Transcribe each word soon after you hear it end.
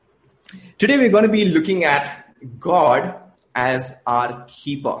Today we're going to be looking at God as our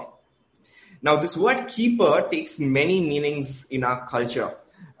keeper. Now this word keeper takes many meanings in our culture.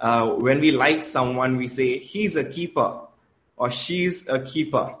 When we like someone, we say he's a keeper or she's a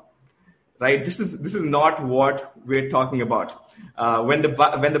keeper. Right? This is not what we're talking about. When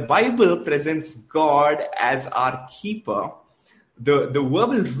the Bible presents God as our keeper, the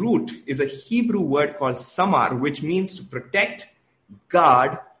verbal root is a Hebrew word called samar, which means to protect,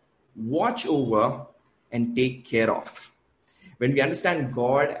 guard, watch over, and take care of. When we understand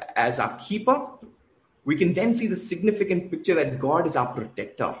God as our keeper, we can then see the significant picture that God is our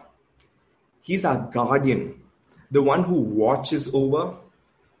protector. He's our guardian, the one who watches over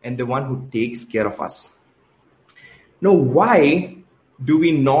and the one who takes care of us. Now, why do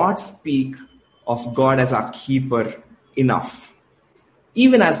we not speak of God as our keeper enough,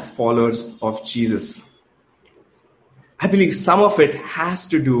 even as followers of Jesus? I believe some of it has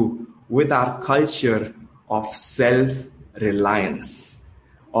to do with our culture of self-reliance,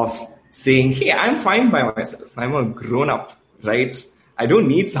 of saying, hey, I'm fine by myself. I'm a grown-up, right? I don't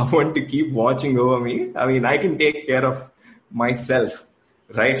need someone to keep watching over me. I mean, I can take care of myself,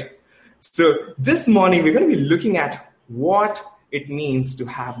 right? So this morning, we're going to be looking at what it means to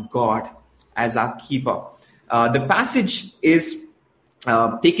have God as our keeper. The passage is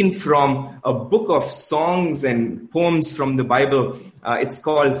taken from a book of songs and poems from the Bible. It's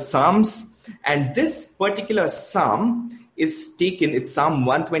called Psalms. And this particular psalm is taken, it's Psalm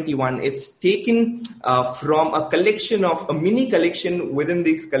 121. It's taken from a mini collection within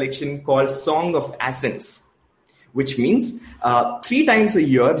this collection called Song of Ascents, which means 3 times a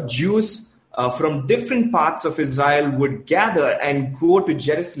year, Jews from different parts of Israel would gather and go to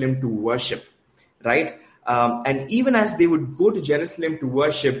Jerusalem to worship, right? And even as they would go to Jerusalem to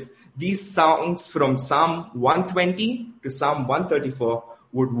worship, these songs from Psalm 120 to Psalm 134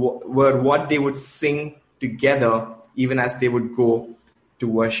 were what they would sing together even as they would go to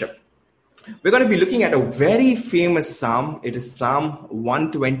worship. We're going to be looking at a very famous psalm. It is Psalm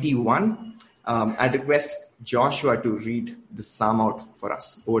 121. I'd request Joshua to read the psalm out for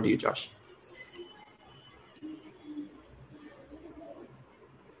us. Over to you, Josh.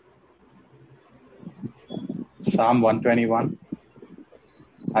 Psalm 121.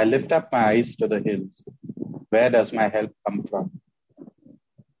 I lift up my eyes to the hills. Where does my help come from?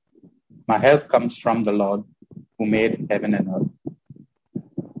 My help comes from the Lord who made heaven and earth.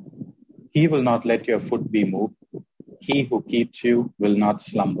 He will not let your foot be moved. He who keeps you will not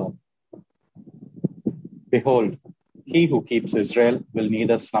slumber. Behold, he who keeps Israel will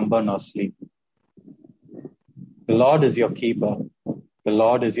neither slumber nor sleep. The Lord is your keeper. The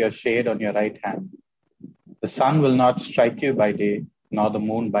Lord is your shade on your right hand. The sun will not strike you by day, nor the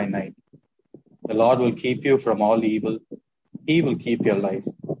moon by night. The Lord will keep you from all evil. He will keep your life.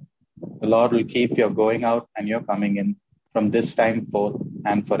 The Lord will keep your going out and your coming in from this time forth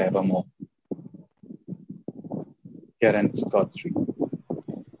and forevermore. Here ends God's reading.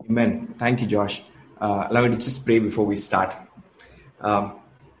 Amen. Thank you, Josh. Allow me to just pray before we start.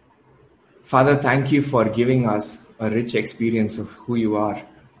 Father, thank you for giving us a rich experience of who you are,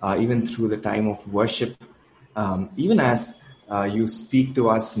 even through the time of worship. Even as you speak to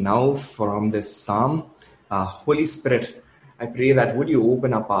us now from this psalm, Holy Spirit, I pray that would you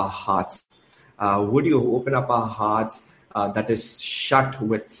open up our hearts? Would you open up our hearts that is shut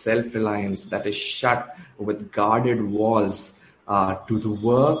with self-reliance, that is shut with guarded walls to the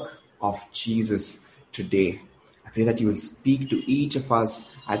work of Jesus today? I pray that you will speak to each of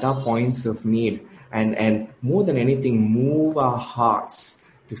us at our points of need and more than anything, move our hearts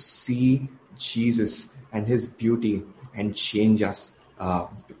to see Jesus and his beauty and change us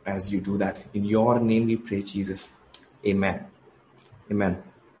as you do that. In your name we pray, Jesus. Amen. Amen.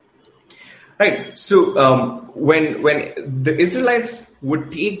 Right. So when the Israelites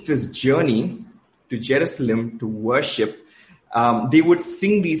would take this journey to Jerusalem to worship, they would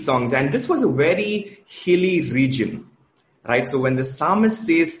sing these songs. And this was a very hilly region, right? So when the psalmist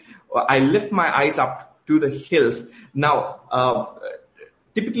says, I lift my eyes up to the hills. Now,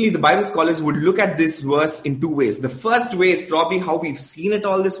 typically, the Bible scholars would look at this verse in 2 ways. The first way is probably how we've seen it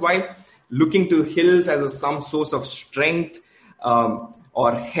all this while, looking to hills as some source of strength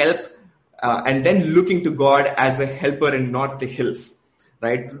or help, and then looking to God as a helper and not the hills,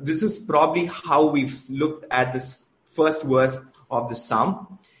 right? This is probably how we've looked at this first verse of the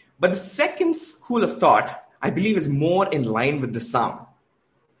psalm. But the second school of thought, I believe, is more in line with the psalm.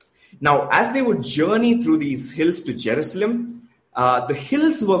 Now, as they would journey through these hills to Jerusalem, the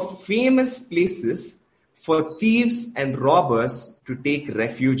hills were famous places for thieves and robbers to take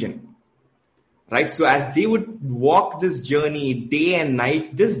refuge in, right? So as they would walk this journey day and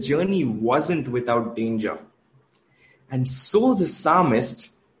night, this journey wasn't without danger. And so the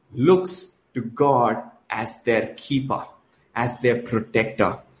psalmist looks to God as their keeper, as their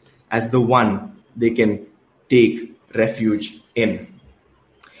protector, as the one they can take refuge in.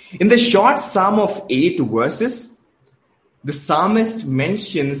 In the short psalm of 8 verses, the psalmist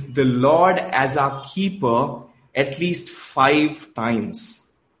mentions the Lord as our keeper at least 5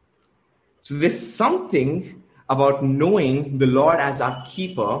 times. So there's something about knowing the Lord as our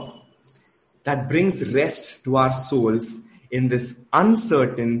keeper that brings rest to our souls in this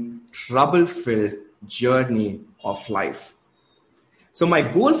uncertain, trouble-filled journey of life. So my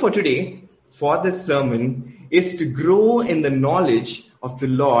goal for today, for this sermon, is to grow in the knowledge of the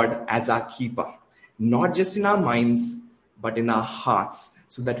Lord as our keeper, not just in our minds, but in our hearts,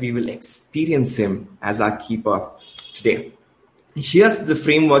 so that we will experience him as our keeper today. Here's the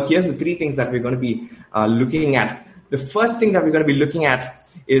framework. Here's the 3 things that we're going to be looking at. The first thing that we're going to be looking at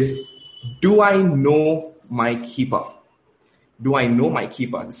is, do I know my keeper? Do I know my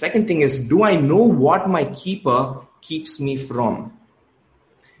keeper? The second thing is, do I know what my keeper keeps me from?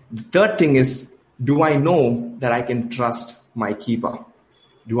 The third thing is, do I know that I can trust my keeper?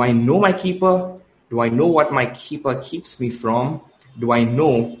 Do I know my keeper? Do I know what my keeper keeps me from? Do I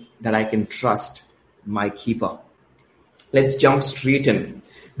know that I can trust my keeper? Let's jump straight in.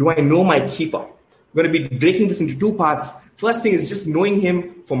 Do I know my keeper? I'm going to be breaking this into 2 parts. First thing is just knowing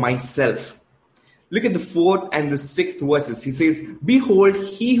him for myself. Look at the 4th and the 6th verses. He says, "Behold,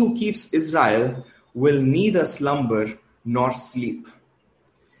 he who keeps Israel will neither slumber nor sleep.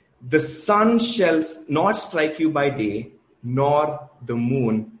 The sun shall not strike you by day, nor the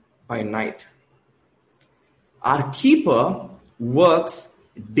moon by night." Our keeper works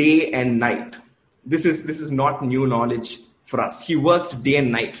day and night. This is not new knowledge for us. He works day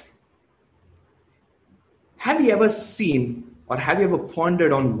and night. Have you ever seen or have you ever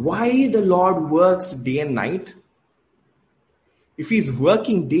pondered on why the Lord works day and night? If he's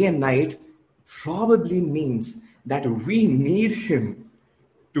working day and night, probably means that we need him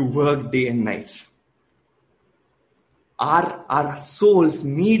to work day and night. Our souls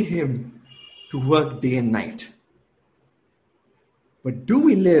need him to work day and night. But do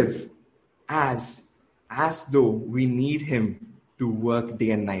we live as though we need him to work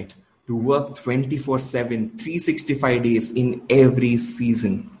day and night, to work 24/7, 365 days in every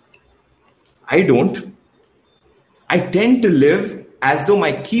season? I don't. I tend to live as though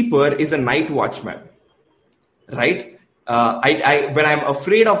my keeper is a night watchman, right? When I'm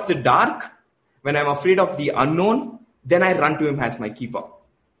afraid of the dark, when I'm afraid of the unknown, then I run to him as my keeper.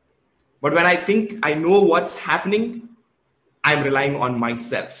 But when I think I know what's happening, I'm relying on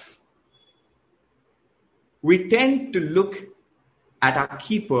myself. We tend to look at our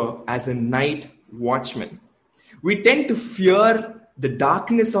keeper as a night watchman. We tend to fear the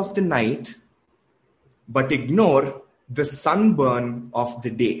darkness of the night, but ignore the sunburn of the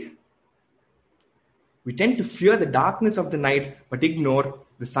day. We tend to fear the darkness of the night, but ignore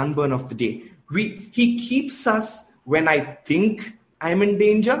the sunburn of the day. He keeps us when I think I'm in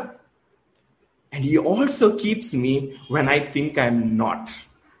danger, and he also keeps me when I think I'm not.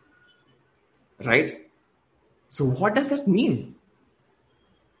 Right? So what does that mean?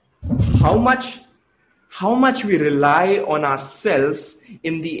 How much we rely on ourselves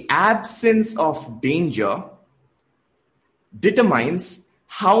in the absence of danger determines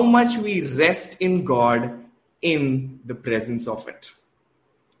how much we rest in God in the presence of it.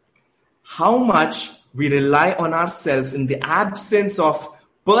 How much we rely on ourselves in the absence of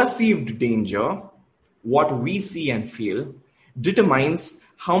perceived danger, what we see and feel, determines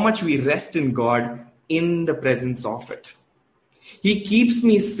how much we rest in God in the presence of it. He keeps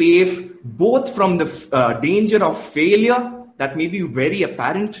me safe both from the danger of failure that may be very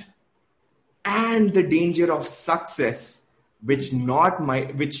apparent and the danger of success which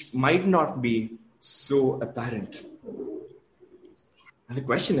might not be so apparent. And the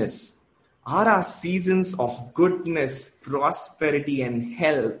question is, are our seasons of goodness, prosperity, and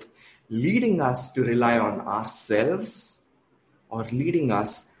health leading us to rely on ourselves or leading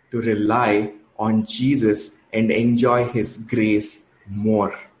us to rely on Jesus and enjoy his grace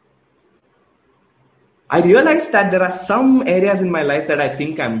more? I realize that there are some areas in my life that I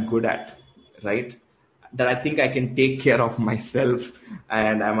think I'm good at, right? That I think I can take care of myself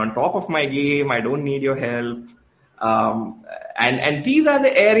and I'm on top of my game. I don't need your help. And these are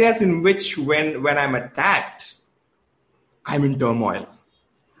the areas in which when I'm attacked, I'm in turmoil.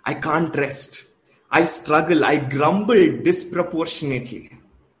 I can't rest. I struggle. I grumble disproportionately.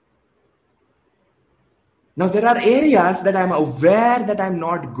 Now, there are areas that I'm aware that I'm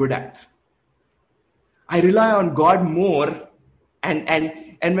not good at. I rely on God more. And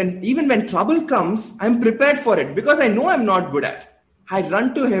when trouble comes, I'm prepared for it because I know I'm not good at it. I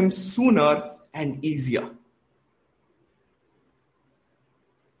run to him sooner and easier.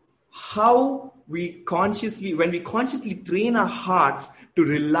 When we consciously train our hearts to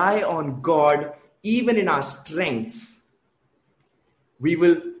rely on God, even in our strengths, we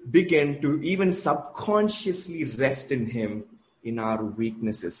will begin to even subconsciously rest in him in our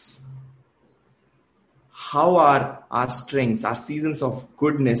weaknesses. How are our strengths, our seasons of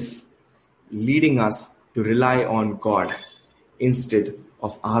goodness leading us to rely on God instead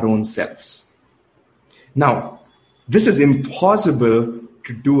of our own selves? Now, this is impossible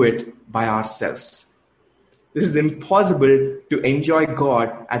to do it by ourselves. This is impossible to enjoy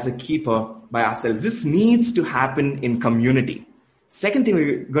God as a keeper by ourselves. This needs to happen in community. Second thing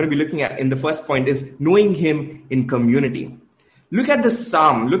we're going to be looking at in the first point is knowing him in community. Look at the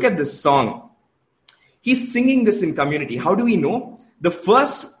psalm. Look at the song. He's singing this in community. How do we know? The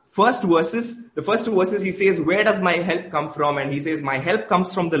first two verses, he says, where does my help come from? And he says, my help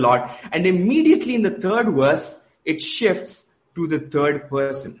comes from the Lord. And immediately in the third verse, it shifts to the third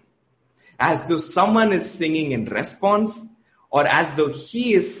person. As though someone is singing in response, or as though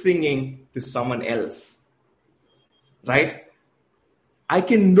he is singing to someone else. Right? I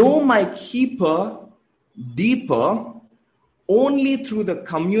can know my keeper deeper only through the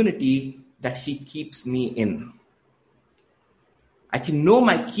community that he keeps me in. I can know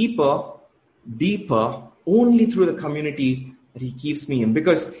my keeper deeper only through the community that he keeps me in.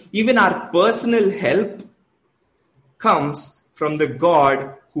 Because even our personal help comes from the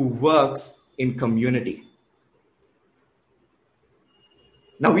God who works in community.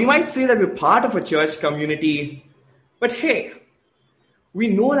 Now, we might say that we're part of a church community, but hey, we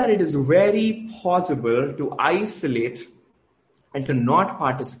know that it is very possible to isolate and to not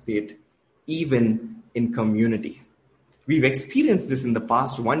participate even in community. We've experienced this in the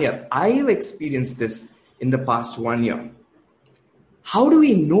past 1 year. I've experienced this in the past 1 year. How do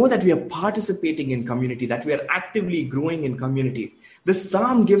we know that we are participating in community, that we are actively growing in community? The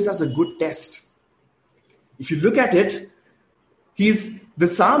psalm gives us a good test. If you look at it, the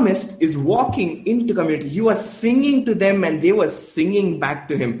psalmist is walking into community. He was singing to them and they were singing back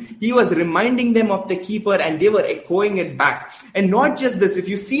to him. He was reminding them of the keeper and they were echoing it back. And not just this, if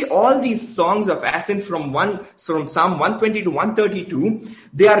you see all these songs of ascent from Psalm 120 to 132,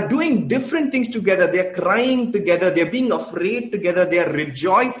 they are doing different things together. They're crying together. They're being afraid together. They're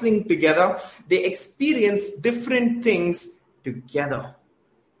rejoicing together. They experience different things together.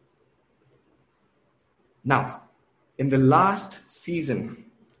 Now, in the last season,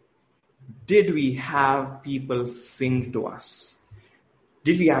 did we have people sing to us?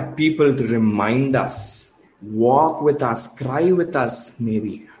 Did we have people to remind us, walk with us, cry with us,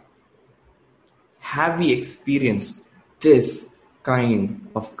 maybe? Have we experienced this kind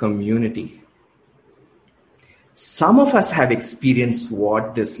of community? Some of us have experienced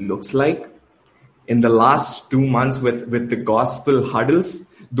what this looks like. In the last 2 months with the gospel huddles,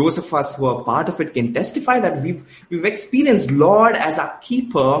 those of us who are part of it can testify that we've experienced Lord as our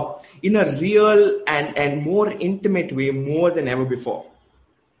keeper in a real and more intimate way, more than ever before.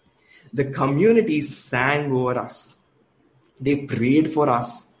 The community sang over us. They prayed for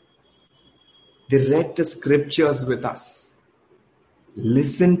us. They read the scriptures with us,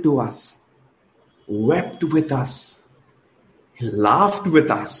 listened to us, wept with us, laughed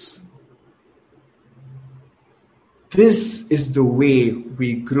with us. This is the way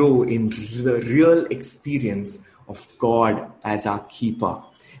we grow in the real experience of God as our keeper.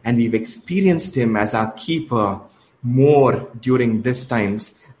 And we've experienced him as our keeper more during these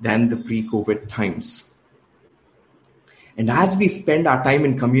times than the pre-COVID times. And as we spend our time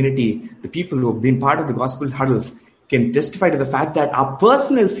in community, the people who have been part of the gospel huddles can testify to the fact that our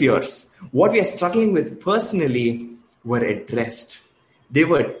personal fears, what we are struggling with personally, were addressed. They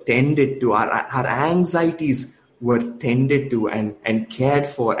were tended to. Our anxieties were tended to and cared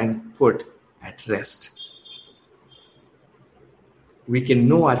for and put at rest. We can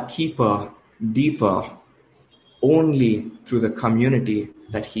know our keeper deeper only through the community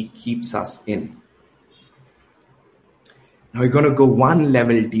that he keeps us in. Now we're going to go one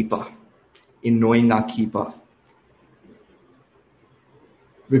level deeper in knowing our keeper.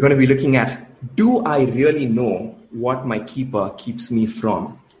 We're going to be looking at, do I really know what my keeper keeps me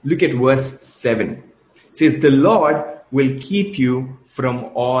from? Look at verse 7. It says, the Lord will keep you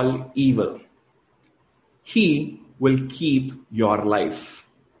from all evil. He will keep your life.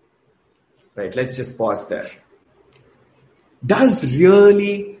 Right, let's just pause there. Does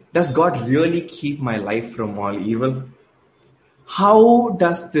God really keep my life from all evil? How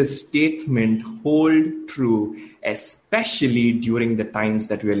does this statement hold true, especially during the times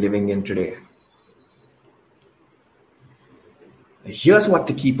that we are living in today? Here's what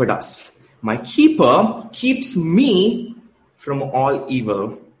the keeper does. My keeper keeps me from all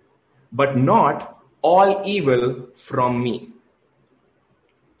evil, but not all evil from me.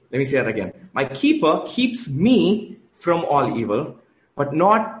 Let me say that again. My keeper keeps me from all evil, but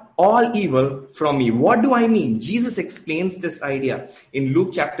not all evil from me. What do I mean? Jesus explains this idea in Luke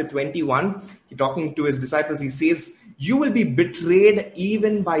chapter 21. He's talking to his disciples. He says, you will be betrayed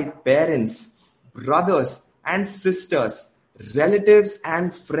even by parents, brothers and sisters, relatives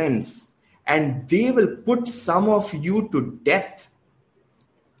and friends, and they will put some of you to death,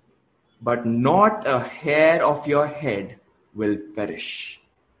 but not a hair of your head will perish.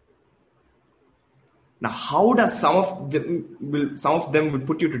 Now, how does some of them will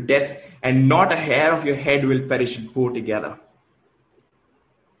put you to death and not a hair of your head will perish go together?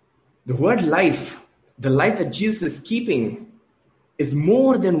 The word life, the life that Jesus is keeping, is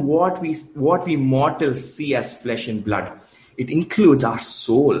more than what we mortals see as flesh and blood. It includes our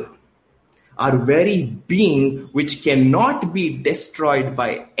soul, our very being, which cannot be destroyed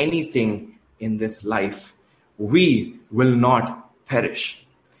by anything in this life. We will not perish.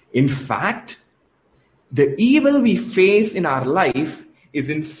 In fact, the evil we face in our life is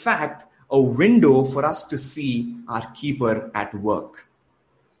in fact a window for us to see our keeper at work.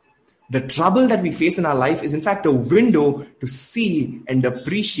 The trouble that we face in our life is in fact a window to see and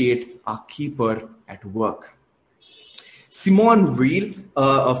appreciate our keeper at work. Simone Weil,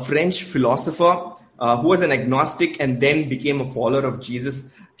 a French philosopher who was an agnostic and then became a follower of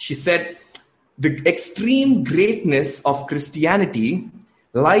Jesus, she said, the extreme greatness of Christianity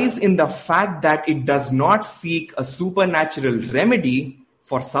lies in the fact that it does not seek a supernatural remedy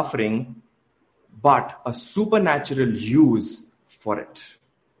for suffering, but a supernatural use for it.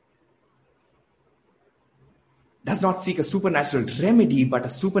 Does not seek a supernatural remedy, but a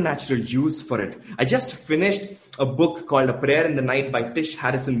supernatural use for it. I just finished a book called A Prayer in the Night by Tish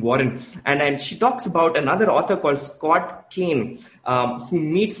Harrison Warren. And she talks about another author called Scott Kane, who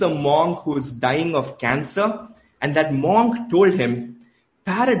meets a monk who is dying of cancer. And that monk told him,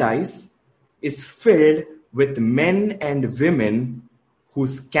 paradise is filled with men and women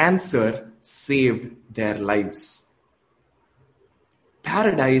whose cancer saved their lives.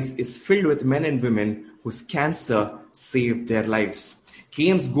 Paradise is filled with men and women whose cancer saved their lives.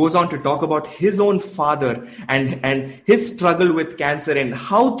 Keynes goes on to talk about his own father and his struggle with cancer and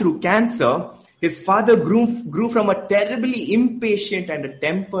how through cancer, his father grew from a terribly impatient and a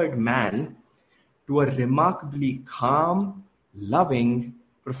tempered man to a remarkably calm, loving,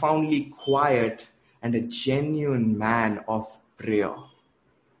 profoundly quiet, and a genuine man of prayer.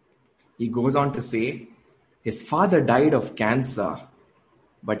 He goes on to say, his father died of cancer,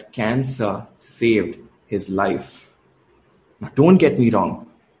 but cancer saved his life. Now, don't get me wrong.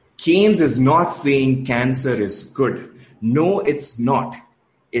 Keynes is not saying cancer is good. No, it's not.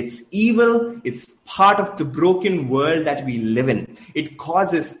 It's evil. It's part of the broken world that we live in. It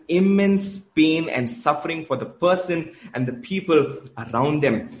causes immense pain and suffering for the person and the people around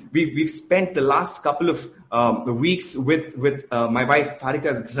them. We've spent the last couple of weeks with my wife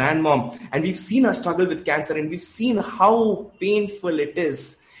Tarika's grandmom, and we've seen her struggle with cancer, and we've seen how painful it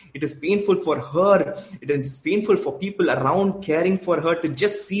is. It is painful for her. It is painful for people around caring for her to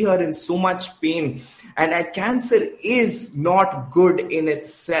just see her in so much pain. And cancer is not good in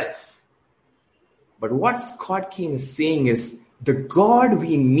itself. But what Scott Kane is saying is the God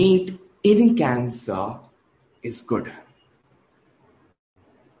we meet in cancer is good.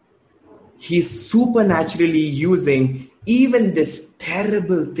 He's supernaturally using even this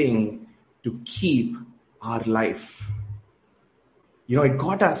terrible thing to keep our life. You know, it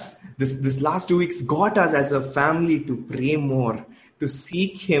got us, this last 2 weeks got us as a family to pray more, to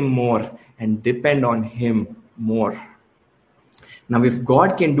seek Him more, and depend on Him more. Now, if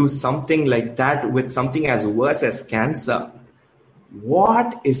God can do something like that with something as worse as cancer,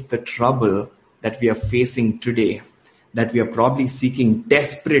 what is the trouble that we are facing today that we are probably seeking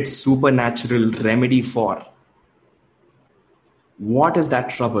desperate supernatural remedy for? What is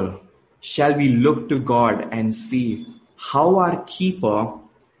that trouble? Shall we look to God and see how our keeper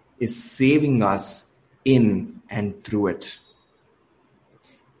is saving us in and through it?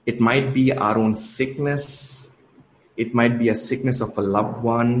 It might be our own sickness. It might be a sickness of a loved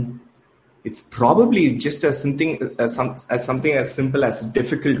one. It's probably just something as simple as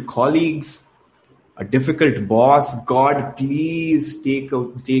difficult colleagues, a difficult boss. God, please take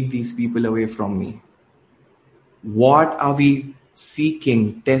these people away from me. What are we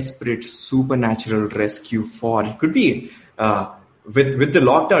seeking desperate supernatural rescue for? It could be With the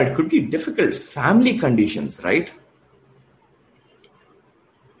lockdown, it could be difficult. Family conditions, right?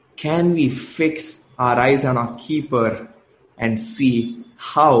 Can we fix our eyes on our keeper and see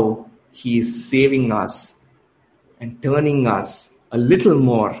how he is saving us and turning us a little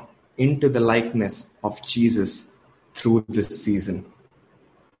more into the likeness of Jesus through this season?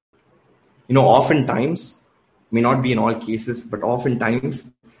 Oftentimes, may not be in all cases, but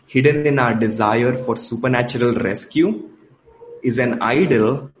oftentimes, hidden in our desire for supernatural rescue is an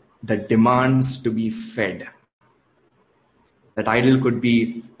idol that demands to be fed. That idol could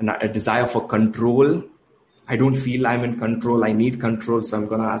be a desire for control. I don't feel I'm in control. I need control. So I'm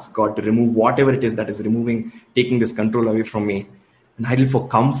going to ask God to remove whatever it is that is taking this control away from me. An idol for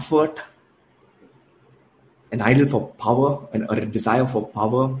comfort. An idol for power. Or a desire for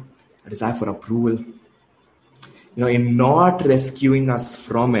power. A desire for approval. In not rescuing us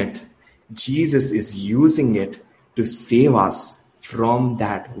from it, Jesus is using it to save us from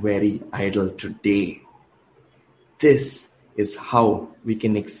that very idol today. This is how we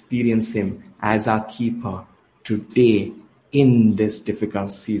can experience him as our keeper today in this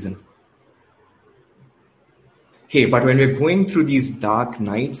difficult season. Hey, but when we're going through these dark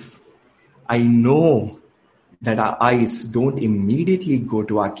nights, I know that our eyes don't immediately go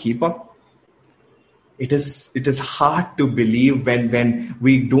to our keeper. It is hard to believe when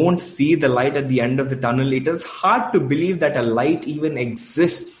we don't see the light at the end of the tunnel. It is hard to believe that a light even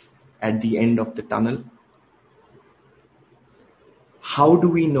exists at the end of the tunnel. How do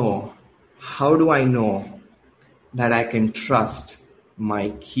we know? How do I know that I can trust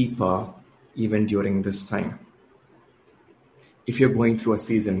my keeper even during this time? If you're going through a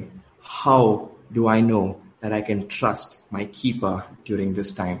season, how do I know that I can trust my keeper during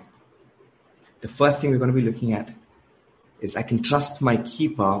this time? The first thing we're going to be looking at is I can trust my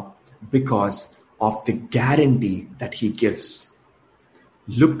keeper because of the guarantee that he gives.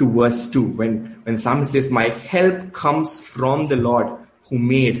 Look to verse 2 when the psalmist says, "My help comes from the Lord who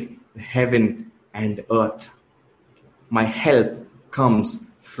made heaven and earth." My help comes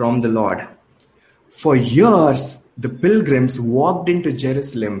from the Lord. For years, the pilgrims walked into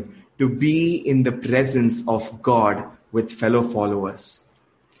Jerusalem to be in the presence of God with fellow followers.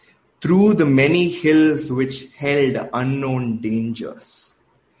 Through the many hills which held unknown dangers.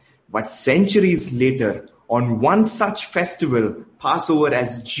 But centuries later, on one such festival, Passover,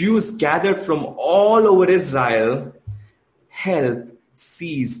 as Jews gathered from all over Israel, help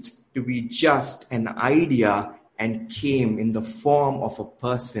ceased to be just an idea and came in the form of a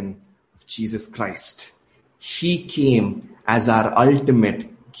person, of Jesus Christ. He came as our ultimate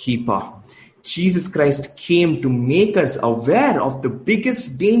keeper. Jesus Christ came to make us aware of the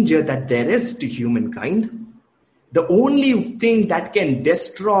biggest danger that there is to humankind. The only thing that can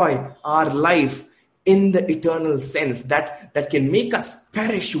destroy our life in the eternal sense, that can make us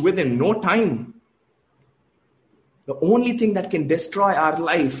perish within no time. The only thing that can destroy our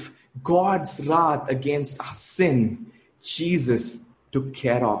life, God's wrath against our sin, Jesus took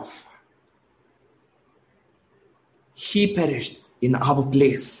care of. He perished in our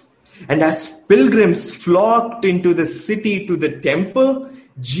place. And as pilgrims flocked into the city to the temple,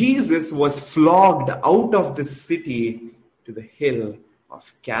 Jesus was flogged out of the city to the hill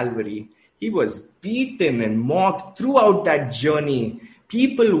of Calvary. He was beaten and mocked throughout that journey.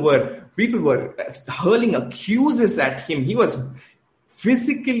 People were hurling accuses at him. He was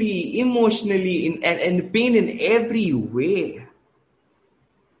physically, emotionally, and pain in every way.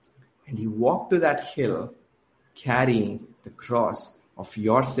 And he walked to that hill carrying the cross of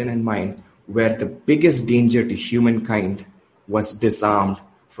your sin and mine, where the biggest danger to humankind was disarmed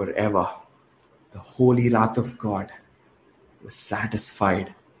forever. The holy wrath of God was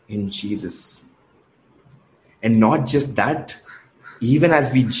satisfied in Jesus. And not just that, even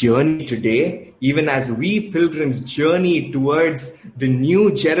as we journey today, even as we pilgrims journey towards the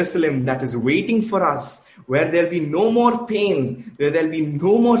new Jerusalem that is waiting for us, where there'll be no more pain, where there'll be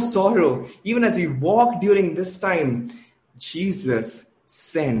no more sorrow, even as we walk during this time, Jesus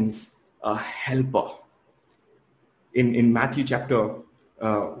sends a helper. In Matthew chapter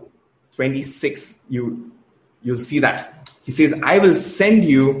 26, you'll see that. He says, "I will send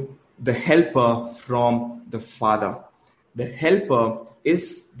you the helper from the Father." The helper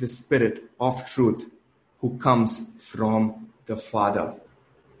is the Spirit of truth who comes from the Father.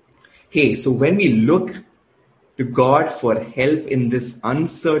 Hey, so when we look to God for help in this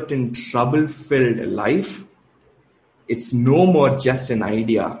uncertain, trouble-filled life, it's no more just an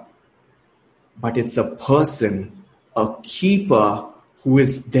idea, but it's a person, a keeper who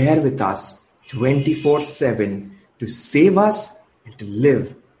is there with us 24/7 to save us and to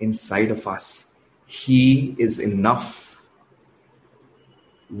live inside of us. He is enough.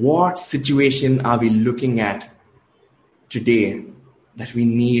 What situation are we looking at today that we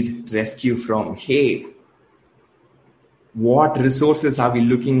need rescue from? Hey, what resources are we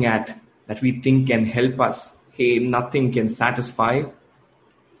looking at that we think can help us? Hey, nothing can satisfy.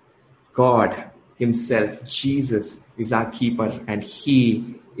 God Himself, Jesus, is our keeper, and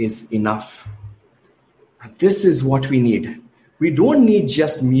He is enough. This is what we need. We don't need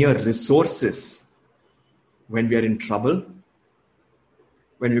just mere resources when we are in trouble,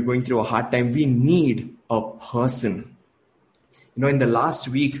 when we're going through a hard time. We need a person. In the last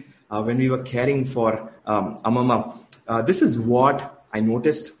week, when we were caring for Amama, this is what I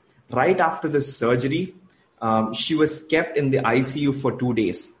noticed. Right after the surgery, she was kept in the ICU for 2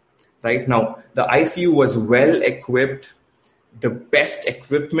 days. Right now, the ICU was well equipped, the best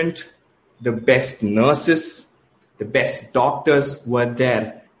equipment, the best nurses, the best doctors were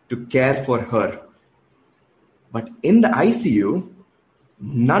there to care for her. But in the ICU,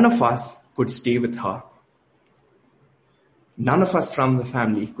 none of us could stay with her. None of us from the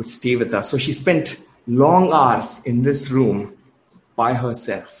family could stay with her. So she spent long hours in this room by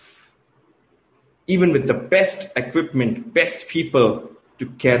herself, even with the best equipment, best people to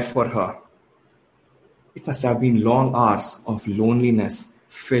care for her. It must have been long hours of loneliness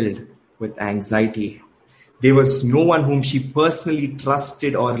filled with anxiety. There was no one whom she personally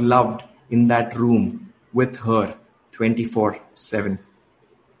trusted or loved in that room with her 24/7.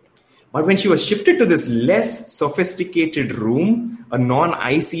 But when she was shifted to this less sophisticated room, a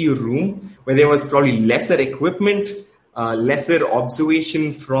non-ICU room, where there was probably lesser equipment, lesser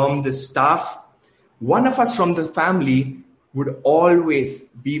observation from the staff, one of us from the family would always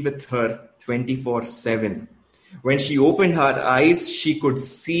be with her 24/7. When she opened her eyes, she could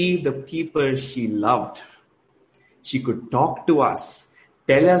see the people she loved. She could talk to us,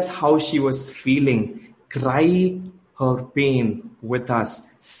 tell us how she was feeling, cry her pain with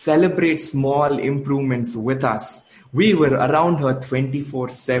us, celebrate small improvements with us. We were around her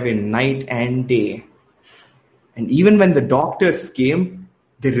 24/7, night and day. And even when the doctors came,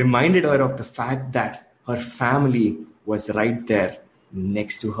 they reminded her of the fact that her family was right there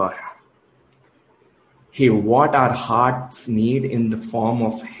next to her. Hey, what our hearts need in the form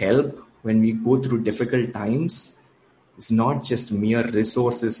of help when we go through difficult times is not just mere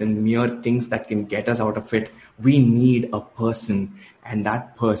resources and mere things that can get us out of it. We need a person, and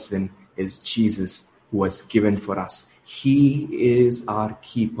that person is Jesus, who was given for us. He is our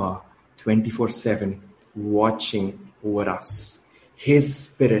keeper 24/7, watching over us. His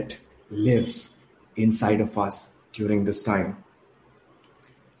Spirit lives inside of us during this time.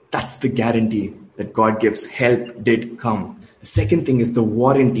 That's the guarantee that God gives. Help did come. The second thing is the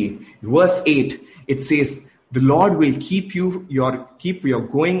warranty. Verse 8, it says, the Lord will keep your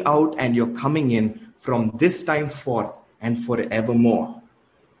going out and your coming in from this time forth and forevermore.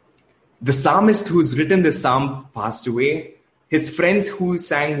 The psalmist who's written this psalm passed away. His friends who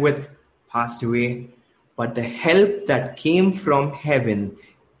sang with passed away. But the help that came from heaven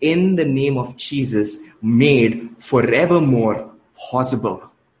in the name of Jesus made forevermore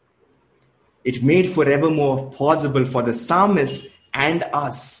possible. It made forevermore possible for the psalmist and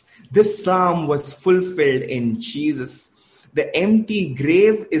us. This psalm was fulfilled in Jesus. The empty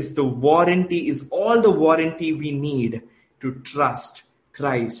grave is all the warranty we need to trust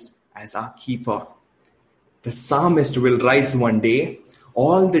Christ as our keeper. The psalmist will rise one day.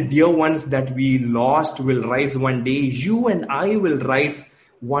 All the dear ones that we lost will rise one day. You and I will rise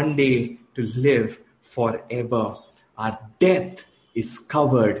one day to live forever. Our death is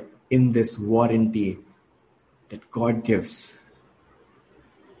covered in this warranty that God gives.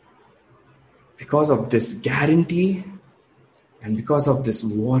 Because of this guarantee and because of this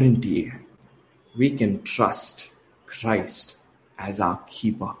warranty, we can trust Christ as our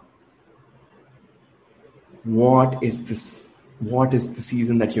keeper. What is this? What is the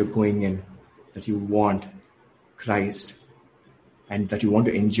season that you're going in that you want Christ and that you want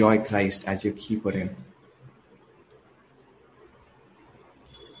to enjoy Christ as your keeper in?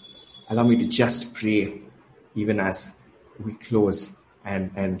 Allow me to just pray even as we close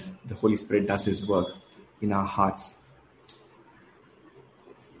and the Holy Spirit does His work in our hearts.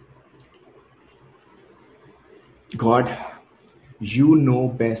 God, you know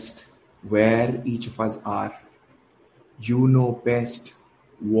best where each of us are. You know best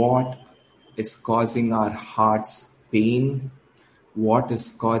what is causing our hearts pain, what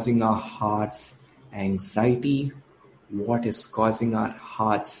is causing our hearts anxiety, what is causing our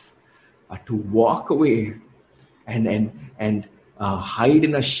hearts to walk away and hide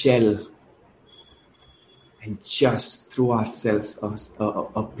in a shell and just throw ourselves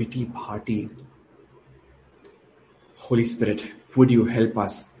a pity party. Holy Spirit, Would you help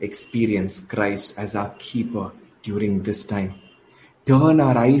us experience Christ as our keeper during this time? Turn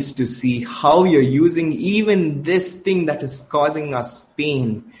our eyes to see how you're using even this thing that is causing us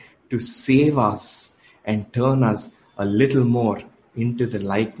pain to save us and turn us a little more into the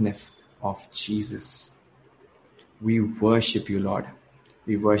likeness of Jesus. We worship you, Lord.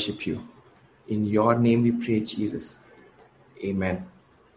 We worship you. In your name we pray, Jesus. Amen.